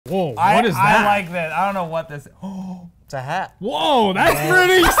What is that? I like this. I don't know what this is. It's a hat. Whoa, that's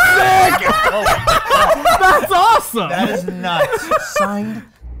pretty sick! That's awesome! That is nuts. Signed.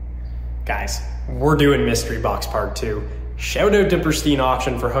 Guys, we're doing Mystery Box Part 2. Shout out to Pristine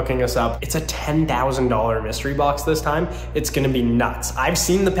Auction for hooking us up. It's a $10,000 mystery box this time. It's gonna be nuts. I've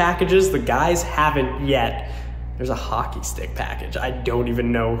seen the packages, the guys haven't yet. There's a hockey stick package. I don't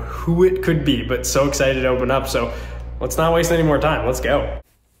even know who it could be, but so excited to open up, so let's not waste any more time. Let's go.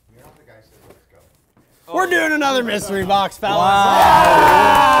 We're doing another mystery box, fellas.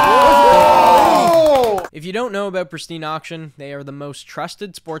 Wow. If you don't know about Pristine Auction, they are the most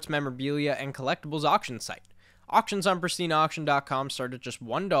trusted sports memorabilia and collectibles auction site. Auctions on pristineauction.com start at just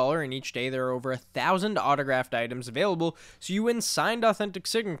 $1, and each day there are over 1,000 autographed items available, so you win signed authentic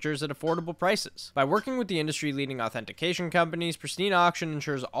signatures at affordable prices. By working with the industry-leading authentication companies, Pristine Auction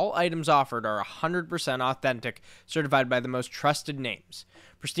ensures all items offered are 100% authentic, certified by the most trusted names.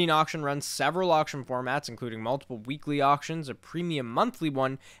 Pristine Auction runs several auction formats, including multiple weekly auctions, a premium monthly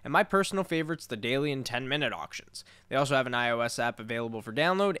one, and my personal favorites, the daily and 10-minute auctions. They also have an iOS app available for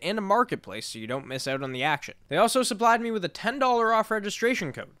download and a marketplace, so you don't miss out on the action. They also supplied me with a $10 off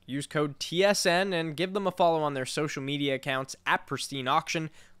registration code. Use code TSN and give them a follow on their social media accounts at Pristine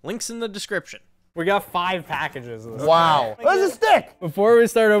Auction. Links in the description. We got 5 packages of this. Wow. What's a stick? Before we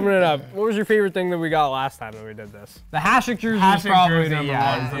start opening it up, what was your favorite thing that we got last time that we did this? The Hashik jersey was probably number one.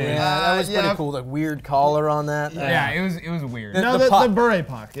 Yeah, that was pretty cool. The weird collar on that. Yeah, it was weird. The beret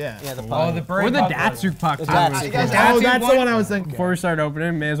puck, yeah. Yeah, the puck. Oh, the beret Or the puck Datsuk puck. The too. Datsuk. That's the one I was thinking. Before we start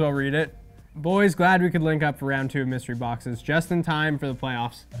opening, may as well read it. Boys, glad we could link up for round 2 of mystery boxes just in time for the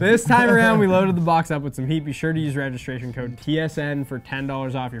playoffs. This time around, we loaded the box up with some heat. Be sure to use registration code TSN for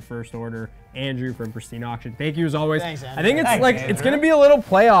 $10 off your first order. Andrew from Pristine Auction. Thank you as always. Thanks, Andrew. I think it's it's gonna be a little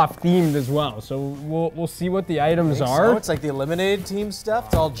playoff themed as well. So we'll see what the items are. So it's like the eliminated team stuff.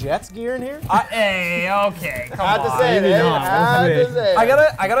 It's all Jets gear in here. Hey, okay, come on. Maybe not. We'll see. I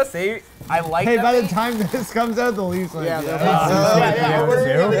gotta say, I like Hey, that by they- the time this comes out, the Leafs like,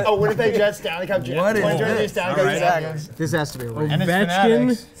 What if they Jets Stanley Cup? What is this? This has to be a win. And it's Ovechkin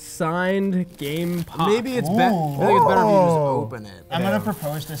Fanatics. signed game puck. Maybe it's better. I think it's better if you just open it. I'm gonna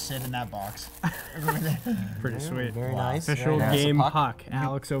propose to sit in that box. Pretty sweet. Very nice. Official Very nice. game Puck. puck.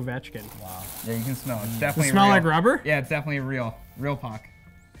 Alex Ovechkin. Yeah, you can smell it. It's Does definitely it smell real. like rubber? Yeah, it's definitely real puck.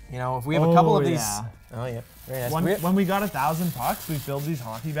 You know, if we have a couple of these. yeah. Oh yeah. Very nice. When we got 1,000 pucks, we filled these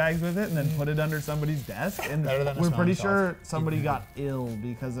hockey bags with it and then put it under somebody's desk. And Better than a we're pretty smelling sure somebody got ill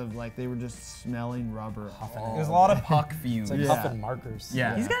because of like they were just smelling rubber. There's a lot of puck fumes. It's like Yeah. puffin markers.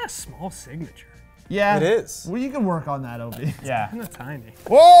 Yeah. He's got a small signature. Yeah, It is. Well, you can work on that, Obi. Yeah. Kind of tiny.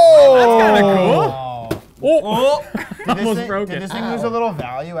 Whoa! That's kind of cool. Oh, Almost broke Did it. this thing lose a little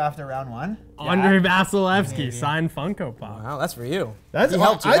value after round 1? Andre Vasilevsky signed Funko Pop. Wow, that's for you. That's He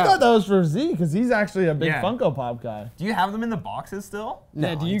helped you I out. thought that was for Z because he's actually a big Yeah. Funko Pop guy. do you have them in the boxes still?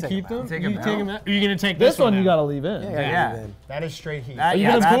 Yeah, do you keep them? Take You them take out. them out? Are you gonna take This one you out? gotta leave in. Yeah. That is straight heat. That, You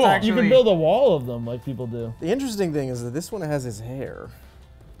yeah, can- that's cool. actually. You can build a wall of them like people do. The interesting thing is that this one has his hair.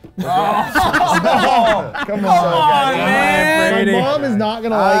 Come on, man. My Brady. mom is not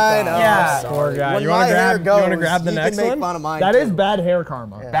gonna like that. know. Yeah. I'm sorry. Poor guy. When You wanna my hair grab- you wanna goes, grab the you next can make one? fun of mine That too. is bad hair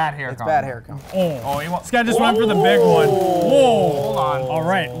karma. Bad hair. It's combo. bad hair count. Oh, you want? This guy just went for the big one. Whoa. Hold on. All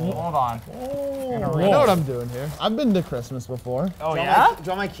right. Hold on. I know what I'm doing here. I've been to Christmas before. Oh Do you yeah. want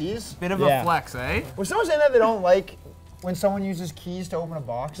my keys? Bit of Yeah. a flex, eh? Was someone saying that they don't like when someone uses keys to open a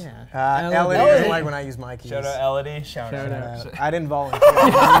box? Yeah. Elodie doesn't like when I use my keys. Shout out Elodie. Shout Shout out. out. I didn't volunteer.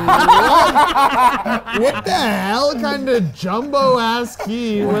 What the hell kind of jumbo ass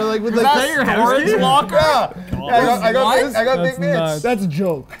key? Where like with like that your house key? locker? I got That's big mitts. nuts. That's a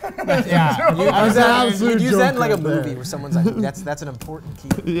joke. Yeah. That's an absolute You'd use joke that in like a right there. movie where someone's like, that's an important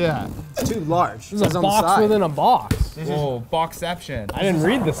key. Yeah. It's too large. There's a box within a box. Whoa, boxception. I didn't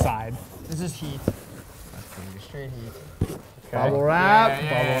read the side. This is heat. Straight heat. Bubble wrap.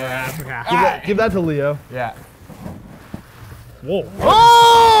 Yeah. Give that to Leo. Yeah. Whoa.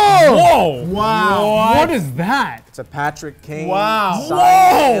 Oh! Whoa. Wow. What is that? It's a Patrick Kane Wow. signed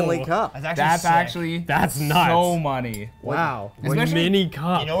Whoa. Stanley Cup. That's sick. actually That's nuts. so money. Wow. Like Especially- mini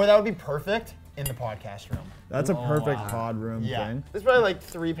cup. You know where that would be perfect? In the podcast room. That's a perfect pod room thing. This is probably like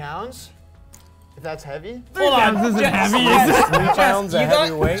 3 pounds. If that's heavy. Hold on. This isn't heavy, is it? 3 pounds a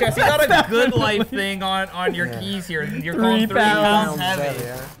heavy weight. Jess, you got a good life thing on your keys here. You're going 3 pounds pounds heavy.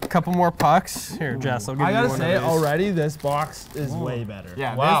 yeah. A couple more pucks. Here, Jess, I'll give I you gotta one say, of these. already this box is way better.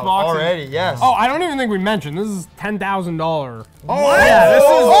 Yeah, Wow, this box already, yes. Oh, I don't even think we mentioned. This is $10,000. Oh, Yeah, this is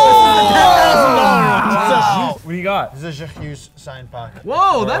Wow. What do you got? This is Jacques Hughes signed puck.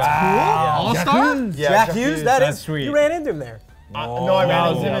 Whoa, that's cool. All-star? Yeah, Jack Hughes, that That's is sweet. You ran into him there. No, I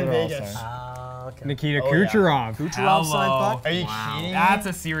ran into him in the Vegas. Okay. Nikita Oh, yeah. Kucherov. Kucherov signed puck? Are you kidding me? That's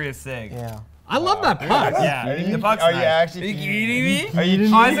a serious sig. Yeah. I love that puck. Yeah, the puck's Are nice. you actually Are you kidding kidding me? Are you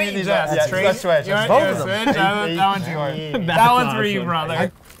kidding I me? think These yes. are- yeah, Trade- let's switch. You want Both to of them. switch? That one's yours. That's That one's for you, awesome.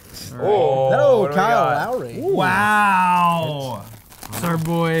 brother. Oh, No, what do we Kyle got? Lowry. Wow. It's our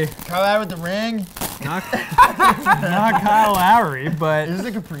boy, Kyle out with the ring. not Kyle Lowry, but Is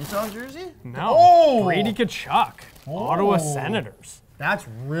this a Kaprizov jersey? no. Oh! Brady Kachuk, Ottawa Senators. That's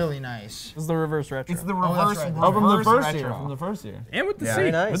really nice. This is the reverse retro. It's the that's reverse. right. Oh, from the reverse first retro. year. From the first year. and with the Yeah. C.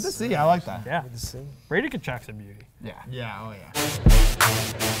 Very nice. Good to see. I like that. Yeah. Good to see. Brady Kachuk's a beauty. Yeah, oh yeah.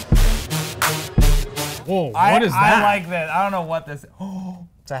 Whoa, what is that? I like this. I don't know what this.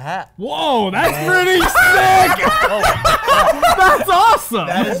 It's a hat. Whoa, that's pretty sick! That's awesome!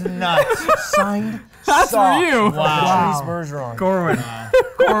 That is nuts. Signed. That's for you! Patrice Bergeron. Corwin.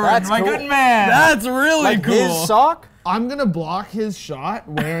 That's My cool. good man. That's really Like cool. his sock? I'm gonna block his shot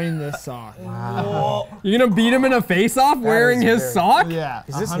wearing this sock. You're gonna beat him in a face-off wearing is his very- sock? Yeah.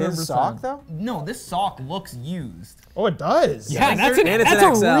 Is this 100%. his sock though? No, this sock looks used. Oh, it does. Yeah, that's And it's that's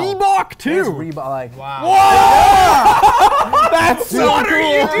an a XL. Reebok It's too. Reebok. Like, That's so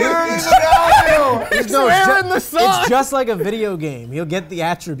cool. He's wearing the sock. It's just like a video game. He'll get the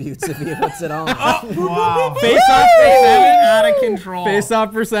attributes if he puts it on. Wow. Face-off Seven out of control.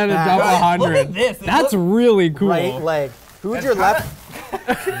 Face-off percentage up Look 100. at this. It That's really cool. Right leg. Who's your left?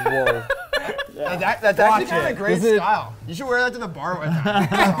 Whoa. That's actually kind of great style. You should wear that to the bar with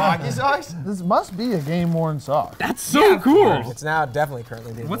hockey socks. This must be a game-worn sock. That's so cool. It's now definitely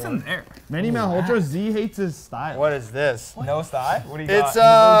currently being What's worn. in there? Manny Malhotra, Z hates his style. What is this? No thigh? What do you It's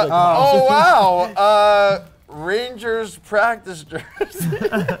got? oh wow, Rangers practice jersey.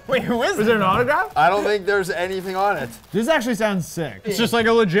 Wait, who is Is there an autograph? I don't think there's anything on it. This actually sounds sick. It's just like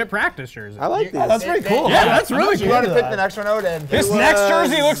a legit practice jersey. I like this. That's pretty cool. Yeah, that's really You cool. gotta pick the next one out and This next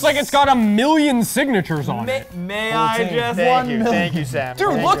jersey looks like it's got 1,000,000 signatures on it. May I just... Thank you, Sam.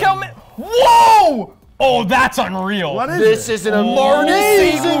 Dude, look how many. Whoa! Oh, that's unreal. What is This it? is an Marty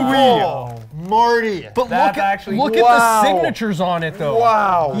amazing St. goal. Marty. But That's actually- look at Wow. the signatures on it, though.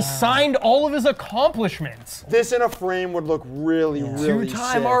 Wow. He signed all of his accomplishments. This in a frame would look really, really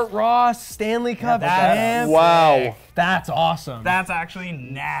Two-time sick. Art Ross, Stanley Cup. That's Wow. That's awesome. That's actually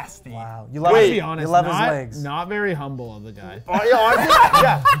nasty. Wow. You love, Wait, To be honest, you love his not, legs. not very humble of the guy. Oh,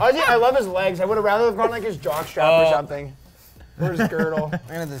 yeah, honestly, I love his legs. I would have rather have gone like his jockstrap or something. Or his girdle. I'm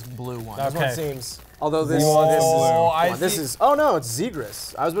gonna this blue one. This one Okay. seems. Although this, I this see. is. Oh no, it's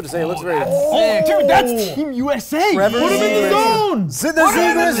Zegras. I was about to say it looks very. Oh, dude, that's Team USA. Trevor Put him in the zone. The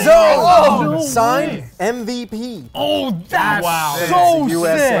Zegras zone. Signed MVP. Oh, that's Wow. so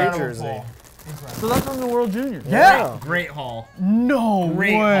USA sick. jersey. So that's from the World Juniors. Yeah. Great haul. No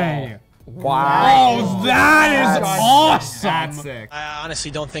Great way. Wow. Oh, that is awesome. That's sick. I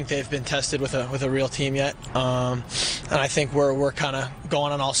honestly don't think they've been tested with a real team yet, and I think we're kind of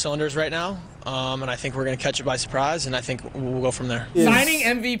going on all cylinders right now, and I think we're going to catch it by surprise, and I think we'll go from there. Signing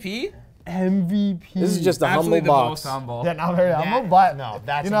MVP? MVP. This is just a Absolutely humble the box. most humble. Yeah, not very humble, but No,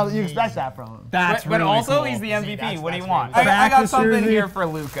 that's you know you amazing. expect that from him. That's But really also, cool. he's the MVP. What do you that's want? really I got Practice something jersey. here for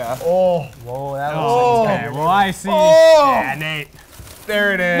Luca. Oh. Whoa, that Oh, looks okay. Well, I see. Oh. Yeah, Nate.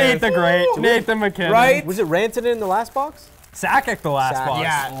 There it is. Nate the Great. Nathan McKinnon. Right? Was it ranted in the last box? Sakic the last Sakic. box.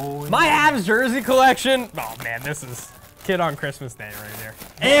 Yeah. My Avs jersey collection. Oh man, this is kid on Christmas Day right there.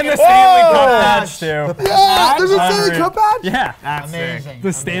 And the Stanley Cup badge too. Yeah, there's a Stanley Unreal. Cup badge. Yeah, That's Amazing.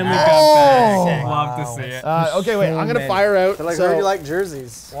 the Stanley Cup badge. Love to see it. Okay, wait. I'm gonna many. fire out. I like so, heard you like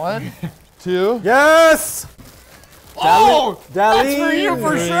jerseys. 1, 2. Yes. Oh, that's Dali. for you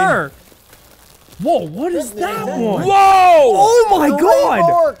for sure. Whoa, what is that one? Whoa! Oh my god!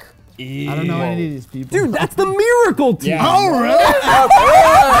 Fork. I don't know any of these people. Dude, that's the Miracle Team. Oh, really?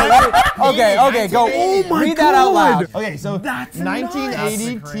 Okay, go. Oh my Read that out loud. Okay, so That's 1980 That's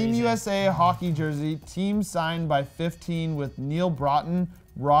Team crazy. USA hockey jersey, team signed by 15 with Neil Broughton,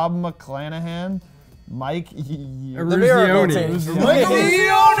 Rob McClanahan, Mike Miracle Team.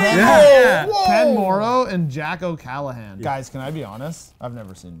 Yeah. Ken Morrow, and Jack O'Callahan. Guys, can I be honest? I've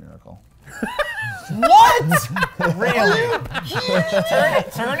never seen Miracle. Really?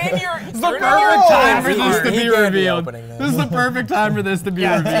 Turn in your... This is the perfect time for He this to can't be be revealed. opening this. This is the perfect time for this to be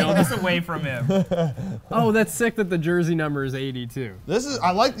Yeah, take revealed. this away from him. Oh, that's sick that the jersey number is 82. This is,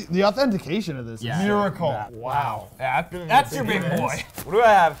 I like the authentication of this. Yeah. Miracle. Wow. That's your big boy. What do I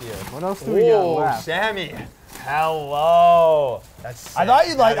have here? What else do we got Oh, left? Sammy. Hello. That's I thought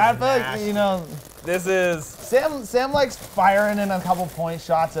you'd like. I That feel is like nasty. you know. This is Sam likes firing in a couple point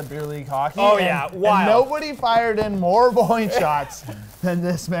shots at beer league hockey. Oh, and- yeah, and wild. nobody fired in more point shots than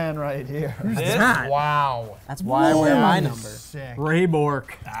this man right here. this. Wow. That's why I wear my number. Sick. Ray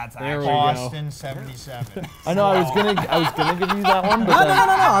Bork. That's There we actually go. Boston 77. I know I was gonna give you that one, but No, then,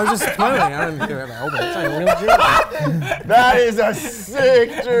 I was just playing. I don't even care about open. It's not a real jersey. That is a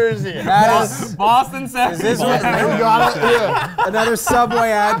sick jersey. That is Boston 7. this one. you got it. Yeah. Another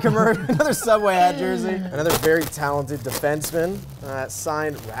Subway ad commercial. Another Subway ad jersey. Another very talented defenseman.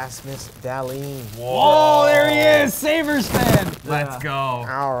 Signed Rasmus Dahlin. Oh, there he is, Sabres fan. Let's go.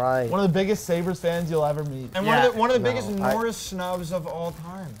 All right. One of the biggest Sabres fans you'll ever meet. And Yeah. one of the biggest I- Norris snubs of all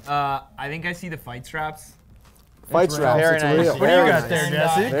time. I think I see the fight straps. Fight straps. Very It's nice. real. What do you Very got nice. there,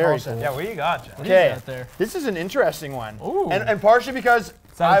 Jesse? Very cool. Yeah, what do you got, Jesse? you Okay, got there? this is an interesting one. Ooh. And partially because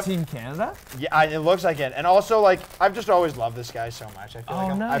Is that I've, Team Canada? yeah, it looks like it. And also, like, I've just always loved this guy so much.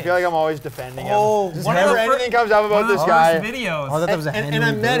 I feel like I'm always defending him. Oh, Just whenever anything comes up about this guy. Videos. Oh, that was a And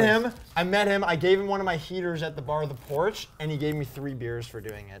I met him. I gave him one of my heaters at the bar of the porch, and he gave me 3 beers for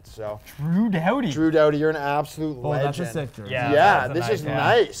doing it. So, Drew Doughty. Drew Doughty, you're an absolute Oh, legend. that's a sick jersey. Yeah. Yeah, that's a this nice is one.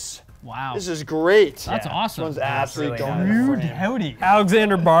 nice. Wow. This is great. That's awesome. This one's absolutely really going nice. in the Drew frame. Doughty.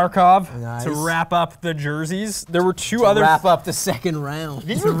 Alexander Barkov Nice. to wrap up the jerseys. There were 2 To other. wrap up the second round.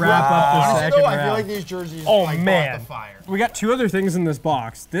 These To are wrap up the Honestly, second though, I feel round. like these jerseys Oh, like, man. bought the fire. We got 2 other things in this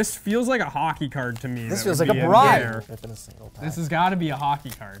box. This feels like a hockey card to me. This that feels would like be a in bribe. there. Ripping a single pack. This has got to be a hockey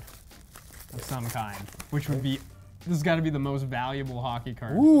card of some kind, which would be. This has got to be the most valuable hockey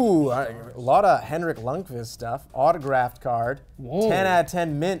card. Ooh, a lot of Henrik Lundqvist stuff. Autographed card. Whoa. 10 out of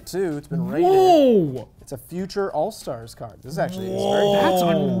 10 mint too. It's been rated. Whoa! It's a future All-Stars card. This is actually That's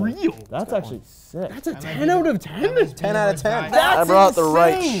unreal. That's actually sick. That's a 10 out of 10. 10 out of 10. That's I brought the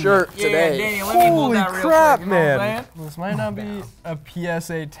right insane. shirt Yeah, today. Danny, let me hold Holy that real crap, quick. You know what I'm man. saying? This might not be a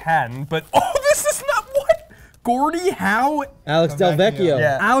PSA 10, but this is not what? Gordie Howe, Alex Delvecchio.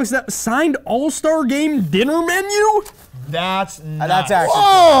 Yeah. Alex, that signed All-Star Game dinner menu That's nuts. That's actually.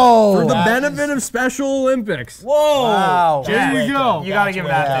 for the That benefit of Special Olympics. Whoa. Wow. There you go. You gotta give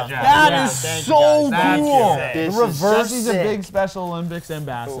that to Jeff. That is thank you, so guys. cool. That's This The is reverse, so he's a sick. big Special Olympics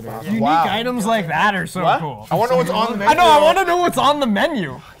ambassador. Unique Wow. items like that are so What? cool. I wonder what's on the menu. I know, I want to know what's on the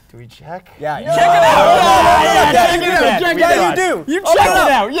menu. Do we check? Yeah. Check it out. Check it out. Check it Yeah, out. you do. You check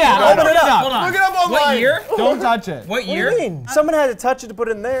it out. Yeah, open it up. Hold on. Look it up online. What year? Don't touch it. What What do year? you mean? Someone had to touch it to put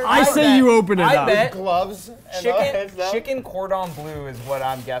it in there. I say you open it I up. bet Gloves. And chicken cordon bleu is what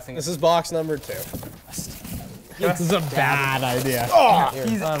I'm guessing. This is box number 2. This is a bad idea.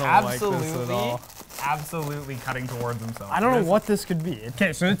 He's I don't like this at absolutely, all. absolutely cutting towards himself. I don't know what this could be.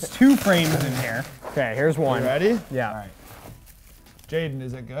 Okay, so it's 2 frames in here. Okay, here's one. You ready? Yeah. Jaden,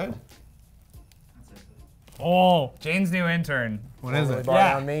 is it good? Oh, Jane's new intern. what is it?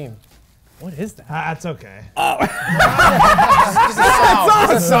 Yeah. Meme. What is that? That's okay. That's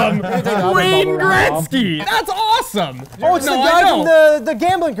awesome. Wayne Gretzky. That's awesome. Oh, it's No, the I guy know. from the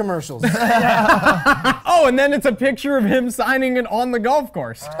gambling commercials. Oh, and then it's a picture of him signing it on the golf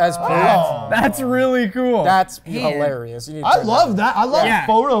course. As proof. That's really cool. That's hilarious. You need to I check love that. I love Yeah.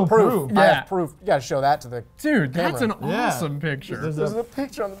 photo Proof. proof. I Yeah. have proof. You gotta show that to the. Dude, that's an Camera. Yeah. awesome picture. There's There's a, a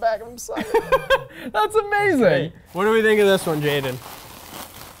picture on the back of him signing. That's amazing. What do we think of this one, Jaden?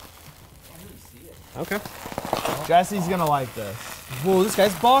 Okay. Jesse's gonna like this. Whoa, this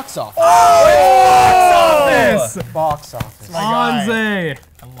guy's box office. This Box office. Anze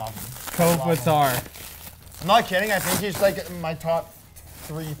I love him. Kopitar. I'm not kidding. I think he's like my top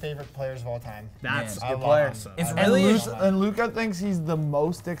 3 favorite players of all time. That's I love him. It's And, really and Luca thinks he's the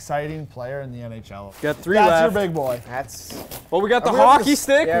most exciting player in the NHL. Got 3 That's left. your big boy. That's. Well, we got the we up to hockey s-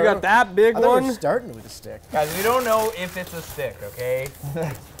 stick. yeah, we got that big I thought we one. were starting with a stick. guys. We don't know if it's a stick, okay?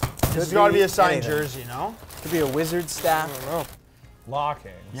 This has got to be a signed anything. jersey, no? Could be a wizard staff.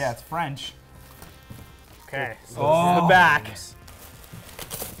 Locking. Yeah, it's French. Okay. So this is the back.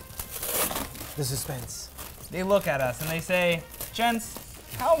 The suspense. They look at us and they say, "Gents,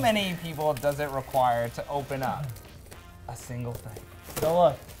 how many people does it require to open up a single thing?" Don't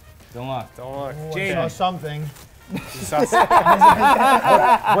look. Don't look. Don't look. I saw Jaden, something.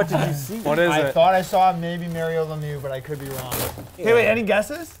 What did you see? What is I it? thought I saw maybe Mario Lemieux, but I could be wrong. Hey, wait, any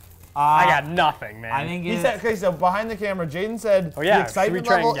guesses? I got nothing, man. I think He it's said, okay, so behind the camera, Jaden said Oh, yeah, the excitement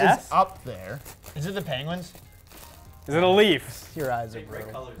should we try and level guess? is up there. Is it the Penguins? Is it a Leaf? Your eyes are blue.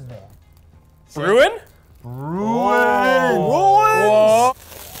 Bruin? Whoa.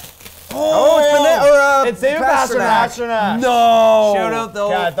 Oh, it's Bennett, It's David Pasternak. Pasternak. No. shout out though.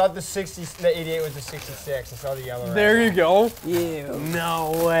 Yeah, I thought the 88 was the 66. I saw the yellow. There you go. Yeah.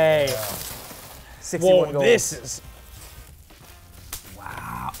 No way. 61 Whoa, goals. this is.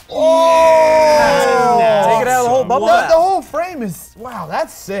 Oh! Take it out of the whole bubble What? wrap. The whole frame is, wow,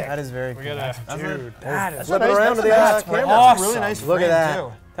 that's sick. That is very cool. Dude, Flip it around to the camera. That's really nice. Look at that.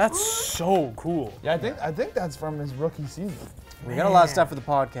 Too. that's so cool. Yeah, I think that's from his rookie season. We got a lot of stuff for the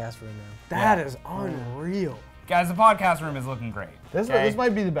podcast room now. That is unreal. Guys, the podcast room is looking great. This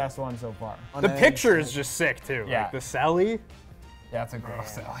might be the best one so far. The picture is just sick too. Yeah. Like the Sally. Yeah, it's a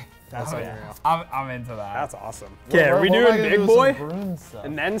gross Sally. That's unreal. I'm into that. That's awesome. Okay, are we What am I doing gonna big do with boy some broom stuff?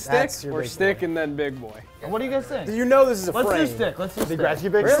 and then stick, That's your or big stick boy. and then big boy? What do you guys think? You know this is a Let's frame. do stick. Let's do stick. Gretzky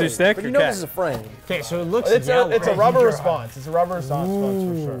picture? Let's do stick. But you know Okay. this is a frame. Okay, so it looks It's yellow. a rubber response. It's a rubber response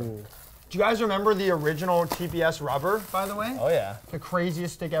for sure. Do you guys remember the original TPS rubber, by the way? Oh yeah. The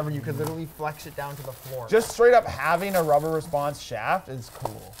craziest stick ever. You could literally flex it down to the floor. Just straight up having a rubber response shaft is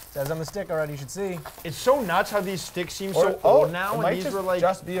cool. Says on the stick already, you should see. It's so nuts how these sticks seem so old now, it and might these just, were like.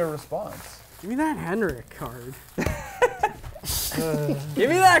 just be a response. Give me that Henrik card. Give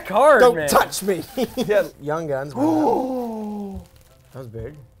me that card, Don't man. touch me. Yeah, Young Guns. That was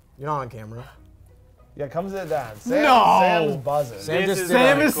big. You're not on camera. Yeah, comes at that. No! Sam's buzzing. Sam just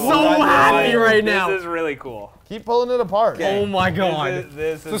Sam is so happy right now. This is really cool. Keep pulling it apart. Oh my god.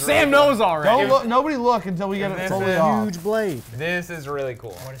 This is So Sam knows already. Don't look. Nobody look until we get it This fully is off. Huge blade. This is really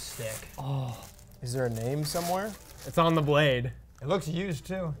cool. What a stick. Is there a name somewhere? It's on the blade. It looks used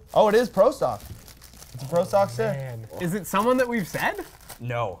too. Oh, it is pro stock. It's a pro stock stick. Is it someone that we've said?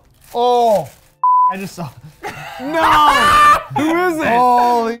 No. Oh, I just saw. No! Who is it?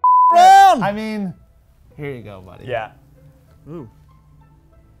 Holy round. I mean, here you go, buddy. Yeah.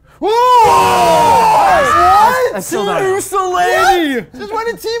 What? That's still not Mussolini! Since when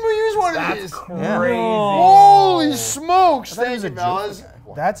did Timu use one of these? Crazy. Holy smokes! Thank you, fellas.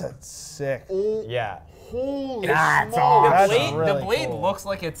 That's a sick. Yeah. Holy That's smokes. awesome. That's Blade, really the blade cool. looks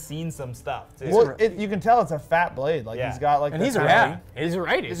like it's seen some stuff too. Well, you can tell it's a fat blade. Like Yeah. he's got like. And the he's a kind of- righty. He's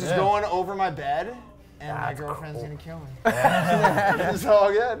right. This is Yeah. going over my bed, and my girlfriend's gonna kill me. It's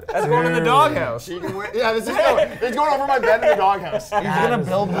all good. That's going in the doghouse. She can yeah, this is going. It's going over my bed in the doghouse. He's gonna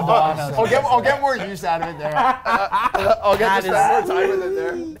build the doghouse. I'll get more use out of it there. I'll get to spend more time with it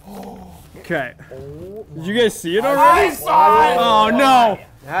there. Okay. Did you guys see it already? I saw it. Oh no!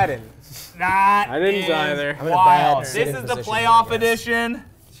 I didn't. That I didn't is either. I'm in a wild. bad This sitting is the position, playoff I guess. edition.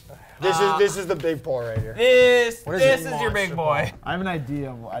 This is the big pull right here. This What is this it? is your big boy. I have an idea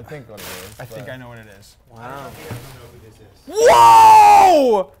of I think what it is. I think I know what it is. Wow.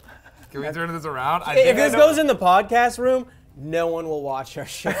 Whoa! Can we turn this around? I If think I this know- goes in the podcast room, no one will watch our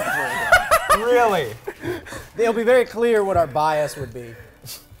show. really. It'll be very clear what our bias would be.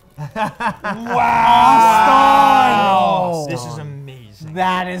 Wow! This is amazing.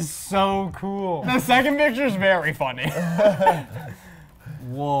 That is so cool. The second picture is very funny.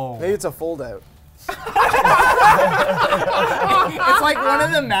 Whoa. Maybe it's a fold out. It's like one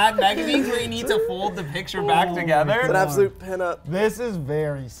of the Mad magazines where you need to fold the picture back It's an together. absolute pinup. This is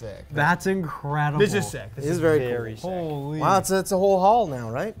very sick. That's incredible. This is sick. It is very cool. Holy. Wow, it's a whole haul now,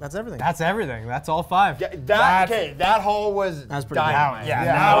 right? That's everything. That's everything. That's all 5. Yeah, that haul was That's pretty dynamite. good. Yeah,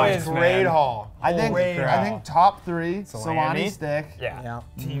 Yeah, that That is was great haul. I think top 3 Solani stick, Yeah. Yeah.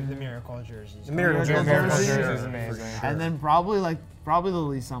 Team the Miracle jerseys. The Miracle Miracle Jersey. Jersey. is amazing. and then probably the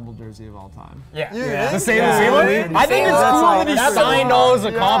least humble jersey of all time. Yeah. The same one? I think it's That's cool all- that he that's signed all his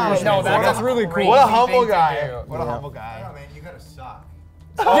accomplishments. No, that's really cool. What a Crazy humble thing to guy. do. What a humble guy. man, you got a sock.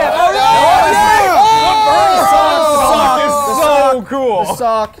 Sock is so cool.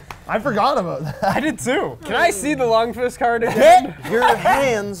 Sock. I forgot about that. I did too. Can I see the Lungfist card again? Get your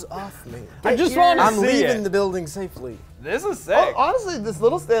hands off me. I just want to I'm see leaving it. the building safely. This is sick. Oh, honestly, this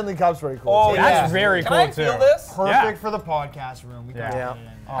little Stanley Cup's pretty cool. Oh, too. That's very Can cool I too. feel this? Perfect for the podcast room. We can Yeah. put it in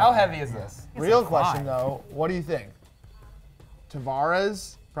there. How heavy is this? Real question though, what do you think?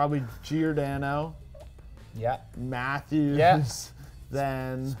 Tavares, probably Giordano, Yeah. Matthews, Yeah.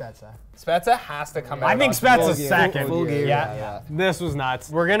 then Spezza. Spezza has to come out. I think on Spezza's full gear. second. Full gear. Yeah. This was nuts.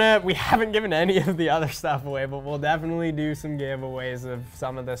 We haven't given any of the other stuff away, but we'll definitely do some giveaways of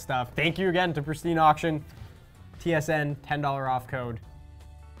some of this stuff. Thank you again to Pristine Auction. TSN, $10 off code.